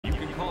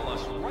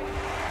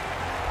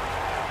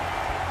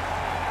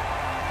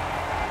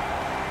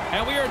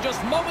And we are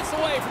just moments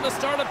away from the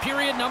start of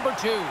period number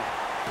 2.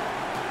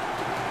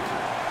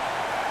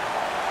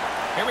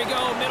 Here we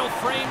go, middle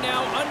frame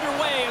now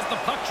underway as the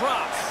puck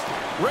drops.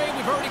 Ray,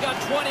 we've already got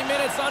 20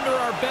 minutes under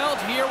our belt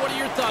here. What are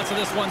your thoughts of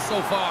this one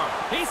so far?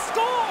 He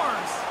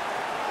scores!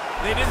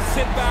 They didn't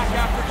sit back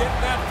after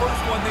getting that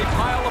first one. They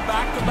pile a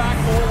back-to-back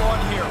goal on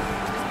here.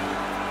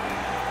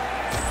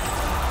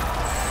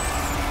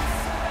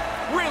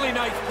 Really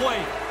nice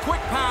play.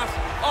 Quick pass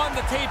on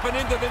the tape and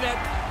into the net.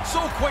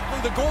 So quickly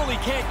the goalie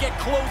can't get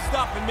closed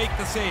up and make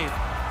the save.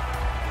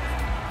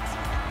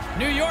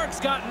 New York's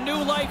got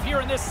new life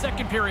here in this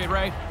second period,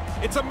 Ray.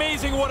 It's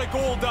amazing what a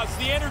goal does.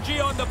 The energy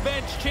on the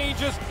bench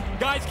changes.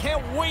 Guys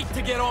can't wait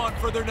to get on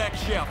for their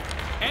next shift.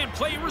 And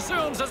play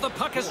resumes as the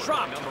puck is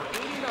dropped. Number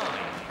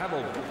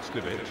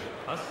 89,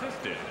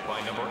 assisted by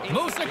number 8.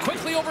 Moves it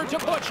quickly over to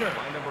Butcher.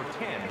 By number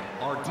 10,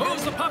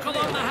 Moves the puck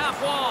along the half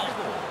wall.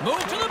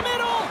 Move to the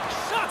middle.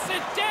 Shuts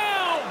it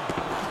down.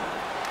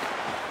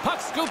 Puck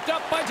scooped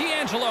up by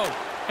D'Angelo.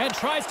 And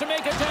tries to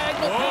make a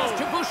diagonal pass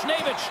to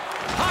Buchnevich.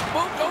 Puck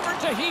moved over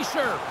to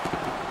Hischier.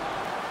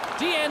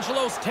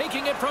 D'Angelo's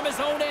taking it from his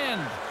own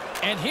end.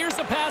 And here's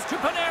the pass to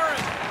Panarin.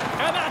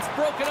 And that's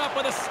broken up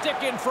with a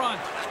stick in front.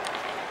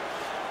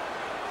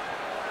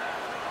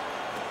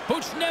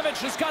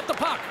 Buchnevich has got the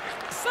puck.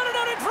 Set it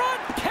out in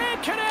front.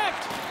 Can't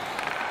connect.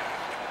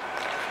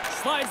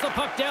 Slides the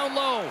puck down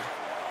low.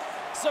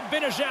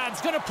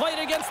 Zibanejad's going to play it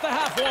against the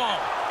half wall.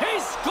 He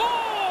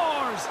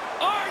scores!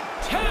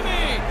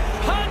 Artemi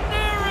Panarin!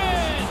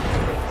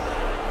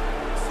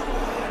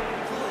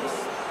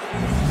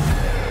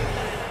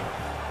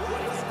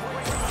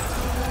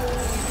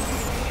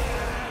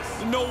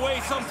 No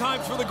way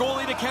sometimes for the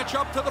goalie to catch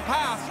up to the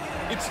pass.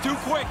 It's too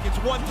quick. It's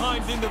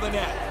one-timed into the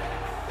net.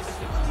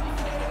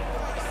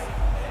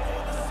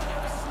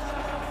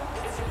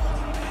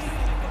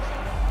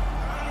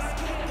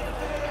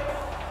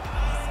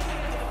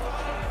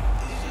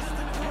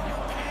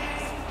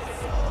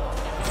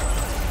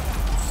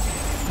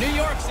 New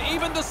York's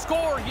evened the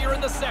score here in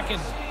the second.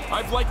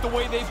 I've liked the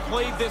way they've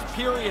played this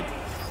period.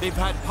 They've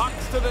had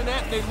pucks to the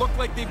net, and they look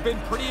like they've been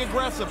pretty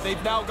aggressive.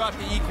 They've now got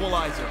the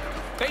equalizer.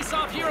 Face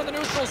off here in the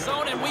neutral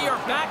zone, and we are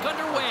back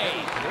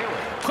underway.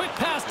 Quick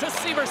pass to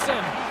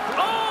Severson.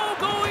 Oh,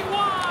 going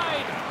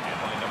wide.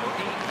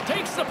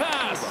 Takes the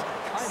pass.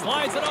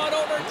 Slides it on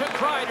over to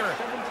Kreider.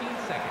 17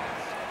 seconds.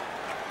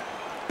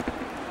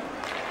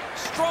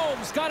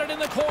 Strome's got it in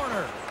the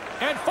corner.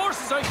 And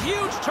forces a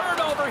huge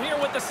turnover here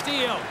with the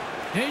steal.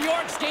 New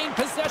York's gained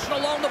possession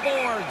along the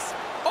boards.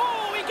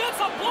 Oh, he gets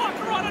a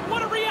blocker on it.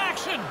 What a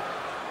reaction.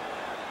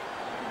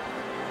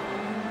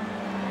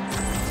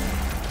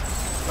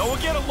 Now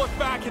we'll get a look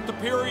back at the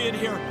period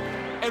here.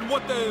 And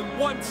what the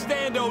one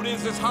standout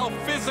is how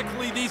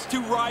physically these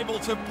two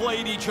rivals have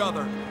played each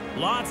other.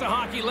 Lots of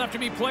hockey left to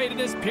be played in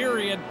this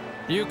period.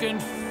 You can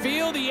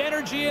feel the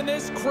energy in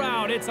this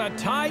crowd. It's a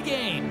tie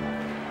game.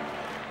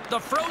 The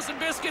frozen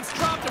biscuits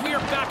dropped, and we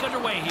are back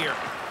underway here.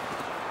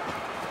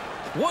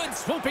 Wood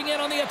swooping in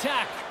on the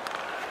attack.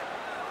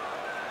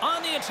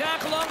 On the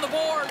attack along the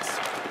boards.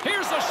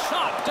 Here's a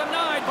shot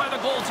denied by the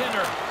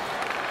goaltender.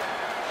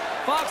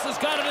 Fox has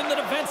got it in the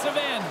defensive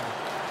end.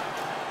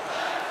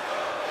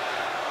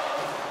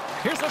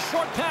 Here's a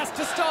short pass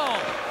to Stahl.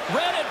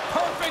 Read it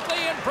perfectly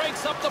and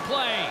breaks up the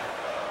play.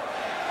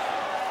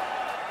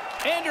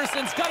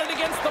 Anderson's got it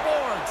against the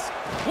boards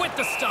with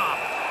the stop.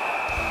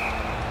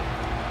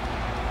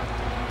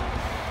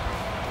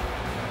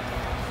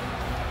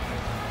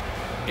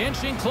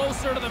 Inching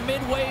closer to the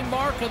midway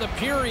mark of the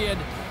period.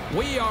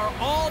 We are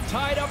all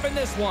tied up in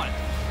this one.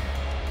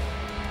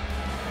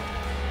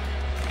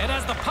 And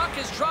as the puck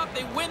is dropped,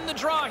 they win the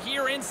draw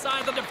here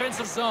inside the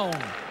defensive zone.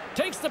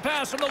 Takes the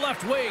pass from the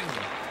left wing.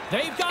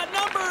 They've got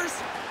numbers.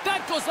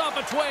 That goes off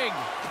a twig.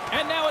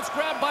 And now it's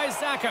grabbed by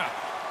Zaka.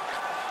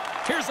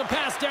 Here's a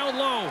pass down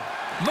low.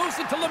 Moves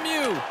it to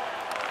Lemieux.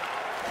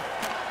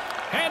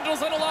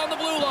 Handles it along the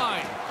blue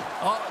line.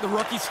 The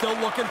rookie's still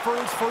looking for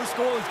his first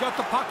goal. He's got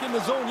the puck in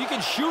the zone. You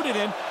can shoot it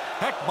in.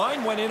 Heck,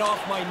 mine went in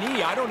off my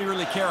knee. I don't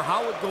really care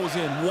how it goes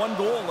in. One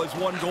goal is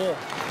one goal.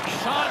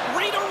 Shot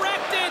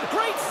redirected.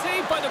 Great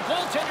save by the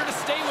goaltender to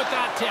stay with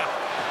that tip.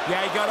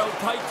 Yeah, he got out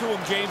tight to him,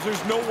 James.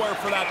 There's nowhere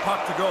for that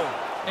puck to go.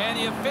 And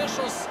the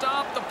officials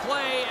stop the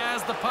play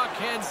as the puck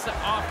heads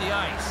off the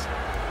ice.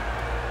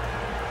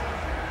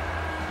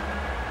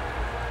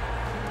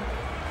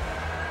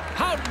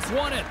 Howden's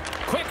won it.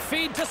 Quick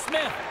feed to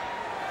Smith.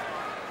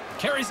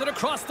 Carries it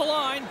across the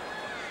line.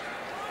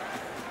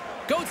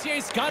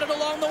 Gautier's got it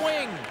along the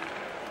wing.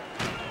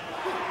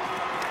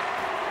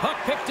 Puck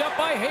picked up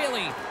by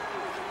Haley.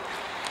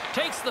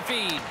 Takes the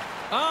feed.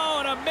 Oh,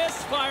 and a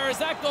misfire as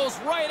that goes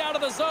right out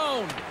of the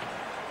zone.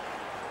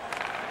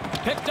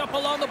 Picked up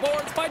along the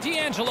boards by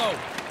D'Angelo.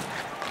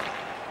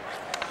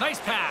 Nice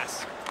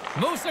pass.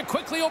 Moves it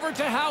quickly over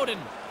to Howden.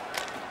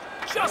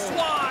 Just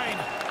wide.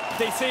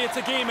 They say it's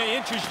a game of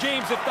inches,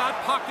 James. If that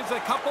puck is a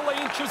couple of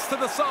inches to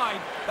the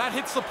side, that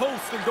hits the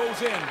post and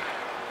goes in.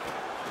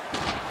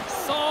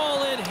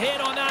 Solid hit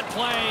on that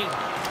play.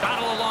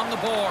 Battle along the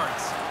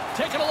boards.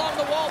 Taken along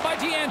the wall by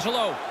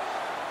D'Angelo.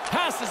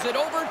 Passes it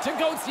over to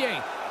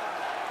Gauthier.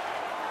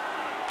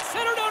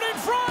 Centered out in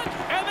front,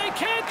 and they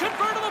can't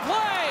convert on the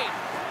play.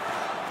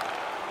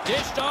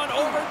 Dished on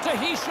over to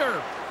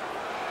Hischier.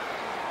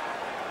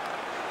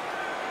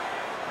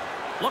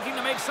 Looking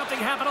to make something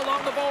happen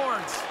along the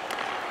boards.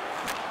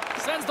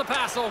 Sends the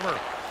pass over.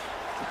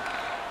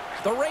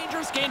 The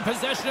Rangers gain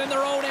possession in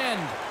their own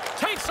end.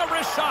 Takes a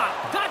wrist shot.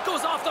 That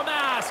goes off the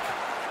mask.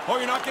 Oh,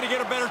 you're not going to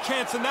get a better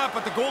chance than that,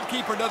 but the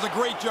goalkeeper does a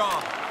great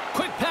job.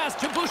 Quick pass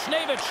to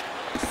Buchnevich.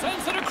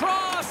 Sends it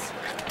across.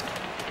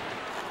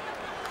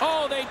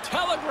 Oh, they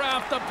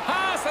telegraphed the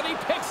pass, and he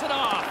picks it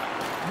off.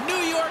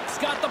 New York's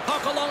got the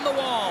puck along the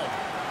wall.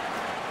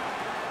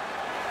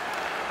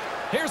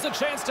 Here's a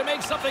chance to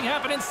make something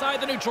happen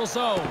inside the neutral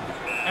zone.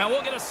 And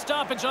we'll get a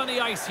stoppage on the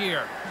ice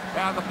here.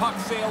 Yeah, the puck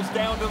sails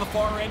down to the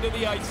far end of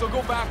the ice, so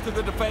go back to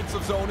the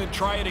defensive zone and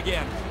try it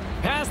again.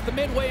 Past the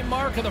midway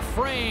mark of the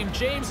frame,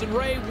 James and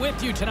Ray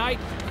with you tonight.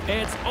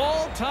 It's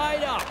all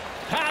tied up.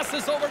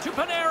 Passes over to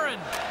Panarin.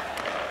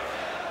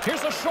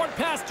 Here's a short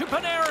pass to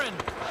Panarin.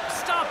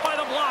 Stopped by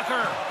the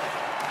blocker.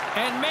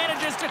 And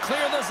manages to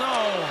clear the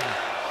zone.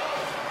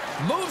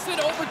 Moves it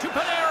over to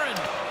Panarin.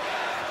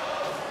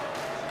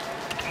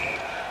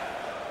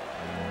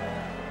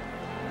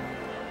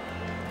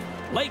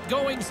 Late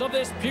goings of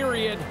this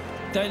period.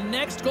 The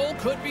next goal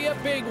could be a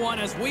big one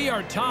as we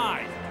are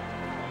tied.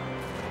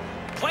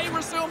 Play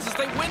resumes as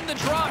they win the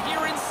draw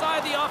here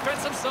inside the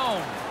offensive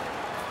zone.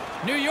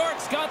 New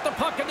York's got the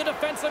puck in the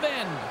defensive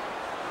end.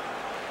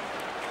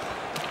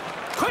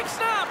 Quick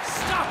snap!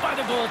 Stopped by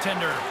the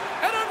goaltender.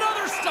 And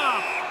another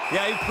stop!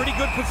 Yeah, he's pretty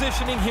good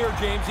positioning here,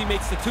 James. He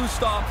makes the two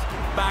stops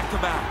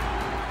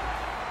back-to-back.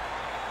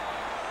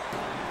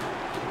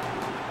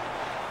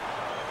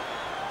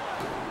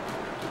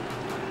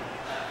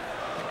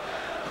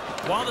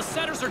 While the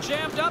centers are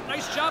jammed up,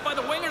 nice job by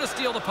the winger to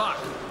steal the puck.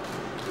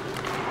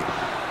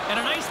 And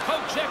a nice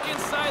poke check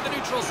inside the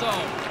neutral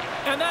zone.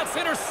 And that's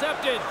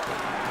intercepted.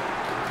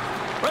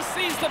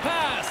 Receives the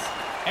pass.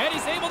 And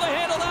he's able to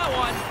handle that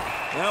one.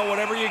 Now,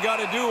 whatever you got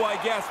to do,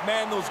 I guess.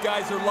 Man, those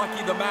guys are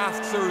lucky the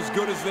masks are as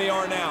good as they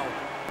are now.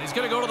 He's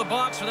going to go to the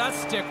box for that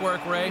stick work,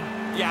 Ray.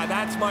 Yeah,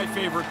 that's my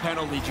favorite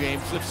penalty,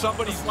 James. If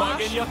somebody's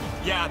bugging you,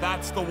 yeah,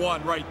 that's the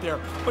one right there.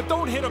 But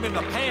don't hit him in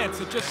the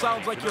pants. It just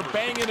sounds like you're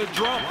banging a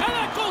drum. And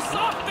that goes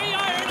off the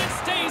iron and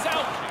stays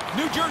out.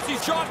 New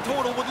Jersey's shot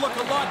total would look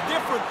a lot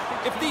different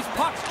if these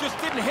pucks just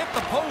didn't hit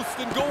the post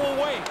and go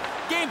away.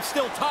 Game's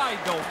still tied,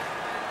 though.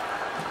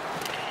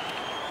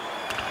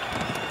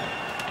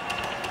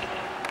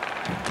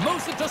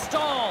 Moves it to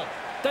Stahl.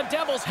 The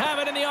Devils have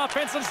it in the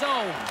offensive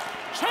zone.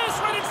 Chance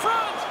right in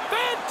front.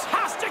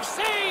 Fantastic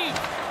save.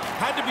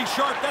 Had to be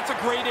sharp. That's a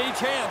grade A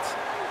chance.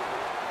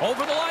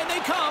 Over the line they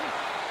come.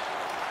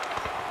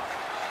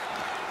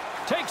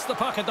 Takes the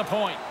puck at the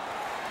point.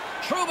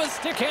 Trouba's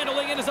stick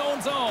handling in his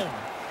own zone.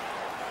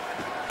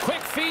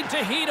 Quick feed to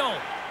Hedel.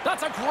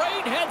 That's a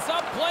great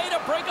heads-up play to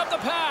break up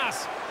the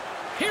pass.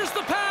 Here's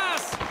the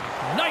pass.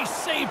 Nice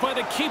save by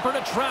the keeper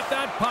to trap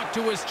that puck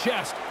to his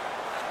chest.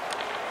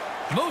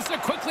 Moves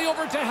it quickly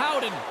over to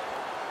Howden.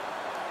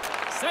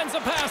 Sends a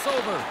pass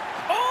over.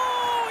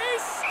 Oh, he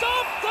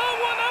stopped that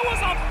one. That was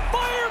a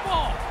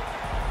fireball.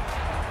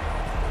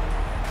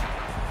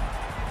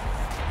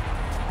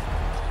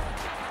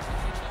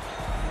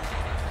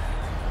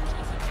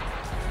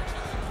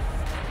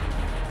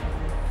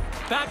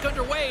 Back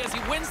underway as he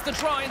wins the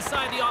draw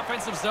inside the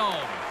offensive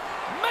zone.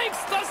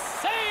 Makes the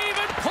save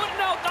and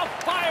putting out the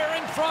fire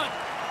in front.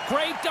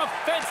 Great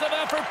defensive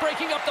effort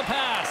breaking up the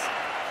pass.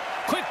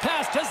 Quick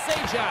pass to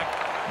Zajac.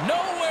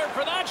 Nowhere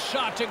for that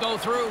shot to go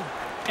through.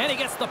 And he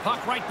gets the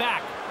puck right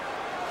back.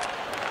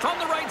 From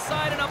the right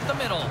side and up the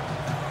middle.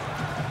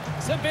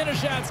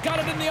 Zibanejad's got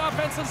it in the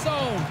offensive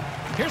zone.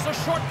 Here's a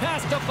short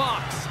pass to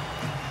Fox.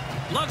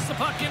 Lugs the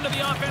puck into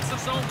the offensive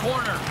zone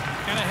corner.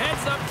 And a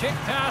heads-up kick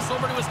pass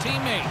over to his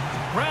teammate.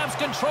 Grabs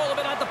control of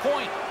it at the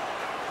point.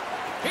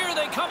 Here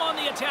they come on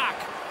the attack.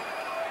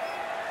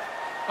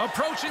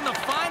 Approaching the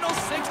final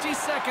 60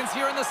 seconds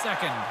here in the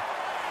second.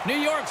 New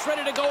York's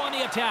ready to go on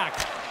the attack.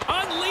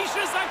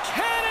 Unleashes a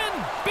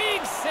cannon!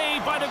 Big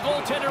save by the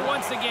goaltender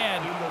once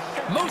again.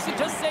 Moves it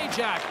to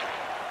Zajac.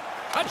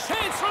 A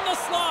chance from the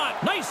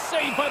slot. Nice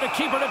save by the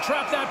keeper to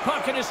trap that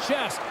puck in his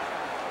chest.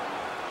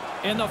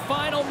 In the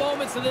final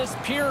moments of this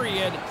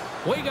period,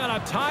 we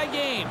got a tie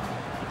game.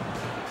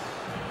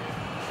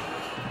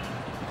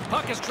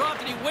 Puck is dropped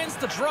and he wins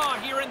the draw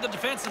here in the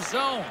defensive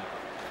zone.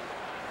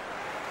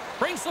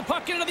 Brings the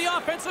puck into the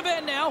offensive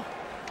end now.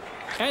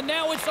 And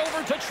now it's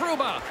over to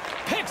Trouba.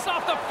 Picks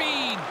off the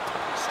feed.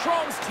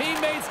 Strom's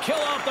teammates kill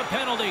off the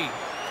penalty.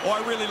 Oh,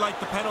 I really like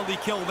the penalty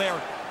kill there.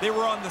 They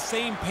were on the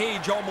same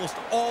page almost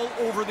all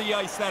over the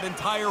ice that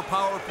entire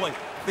power play.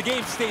 The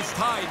game stays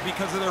tied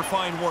because of their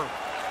fine work.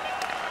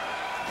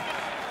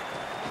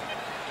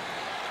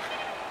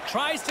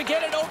 Tries to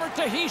get it over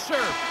to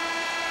Hischier.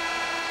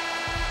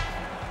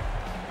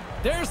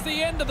 There's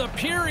the end of the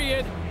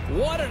period.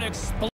 What an explosion.